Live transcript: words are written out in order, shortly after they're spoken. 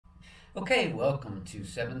Okay, welcome to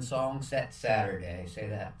 7 Song Set Saturday. Say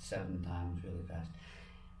that 7 times really fast.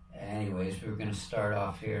 Anyways, we're going to start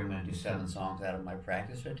off here. I'm going to do 7 songs out of my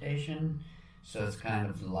practice rotation. So it's kind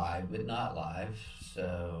of live, but not live.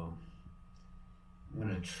 So I'm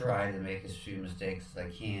going to try to make as few mistakes as I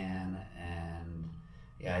can. And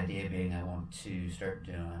the idea being I want to start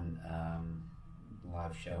doing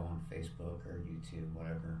live show on Facebook or YouTube,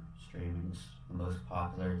 whatever streaming's the most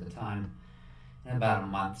popular at the time, in about a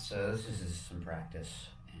month. So this is just some practice,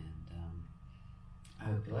 and I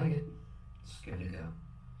hope you like it. Let's give it a go.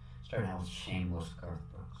 Starting out with Shameless, Garth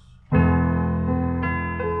Brooks.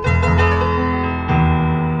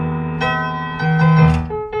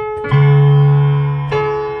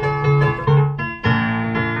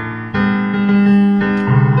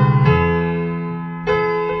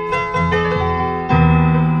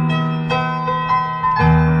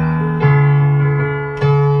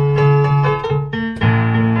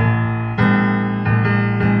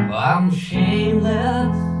 I'm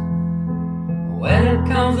shameless when it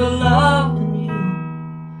comes to loving you.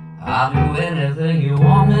 I'll do anything you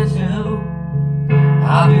want me to.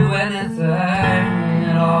 I'll do anything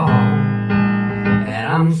at all. And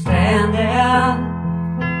I'm standing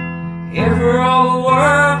here for all the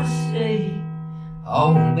world to see.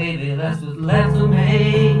 Oh baby, that's what's left of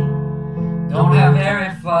me. Don't have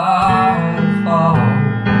very far to fall.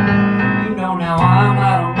 You know now I'm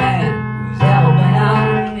not a man who's ever been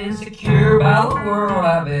insecure about the world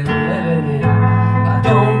I've been living in. I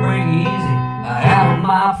don't break easy, I have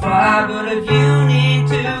my pride, but if you need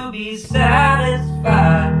to be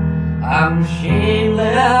satisfied, I'm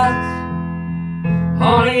shameless.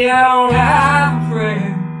 Honey, I don't have a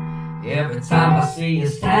prayer. Every time I see you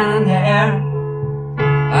standing there,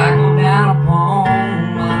 I go down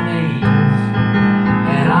upon my knees.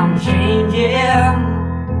 And I'm changing,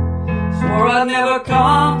 swore I'd never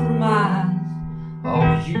compromise. Oh,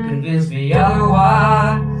 but you convinced me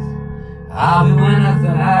otherwise. I'll do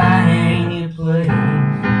anything you please.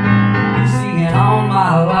 You see, in all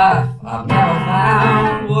my life I've never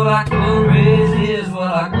found what I couldn't resist,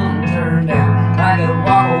 what I couldn't turn down. I could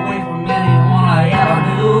walk away from anyone I ever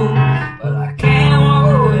knew, but I can't walk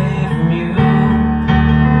away from you.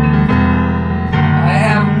 I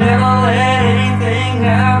have never let anything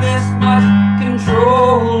have this much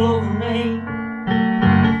control over me.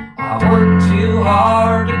 I worked too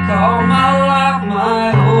hard to call my life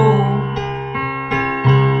my own,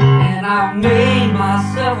 and I've made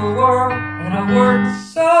myself a world, and I've worked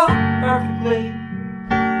so perfectly.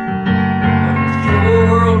 But it's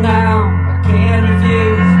your world now, I can't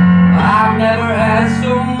refuse. I've never had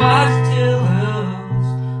so much to lose.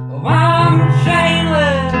 Oh, I'm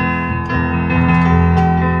shameless.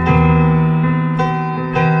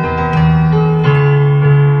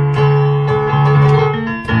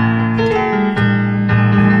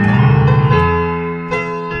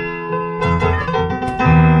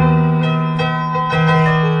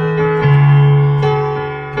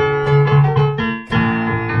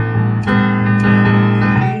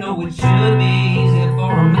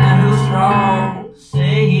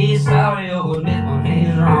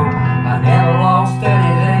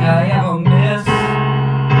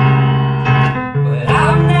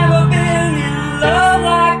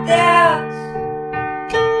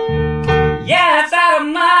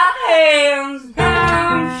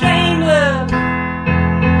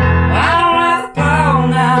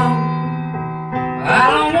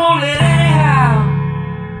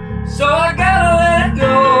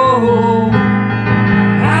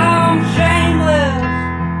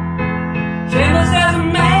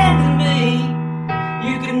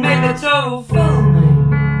 So full of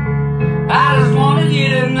me, I just wanted you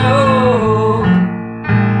to know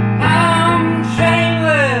I'm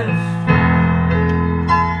shameless.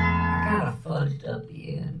 I kind of fudged up the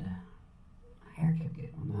end. My hair kept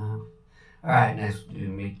getting them out. Alright, next we'll do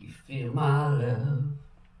Make You Feel My Love.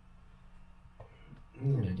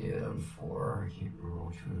 I'm gonna do it on 4. I can't remember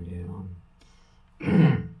which one to do it on.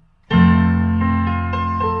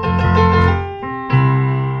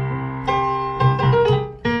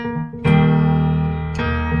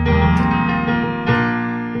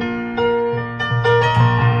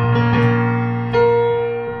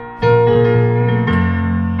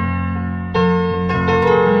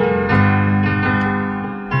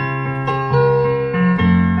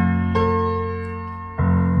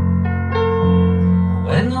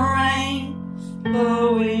 When the rain's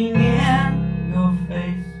blowing in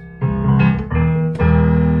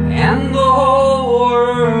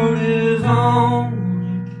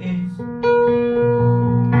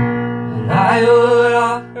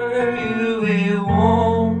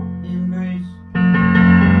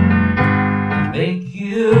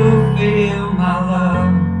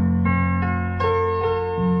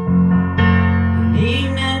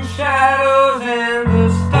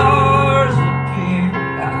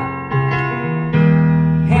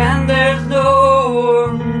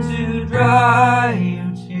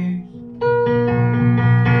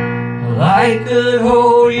could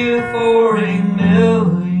hold you for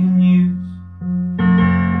 1,000,000 years,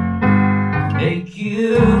 make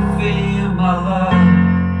you feel my love.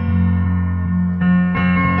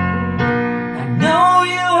 I know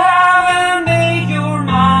you haven't made your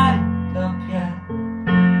mind up yet,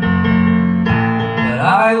 but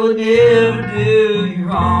I would never do you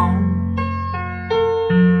wrong.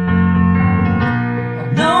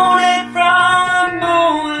 I've known it from the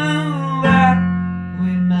moment that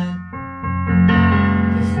we met.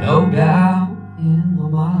 There's no doubt in my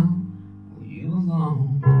mind were you alone.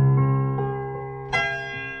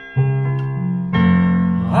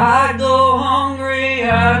 I'd go hungry,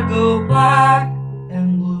 I'd go black and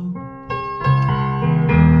blue,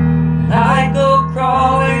 and I'd go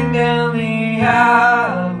crawling down the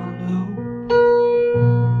avenue.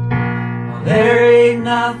 Well, there ain't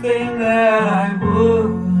nothing that I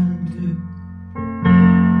would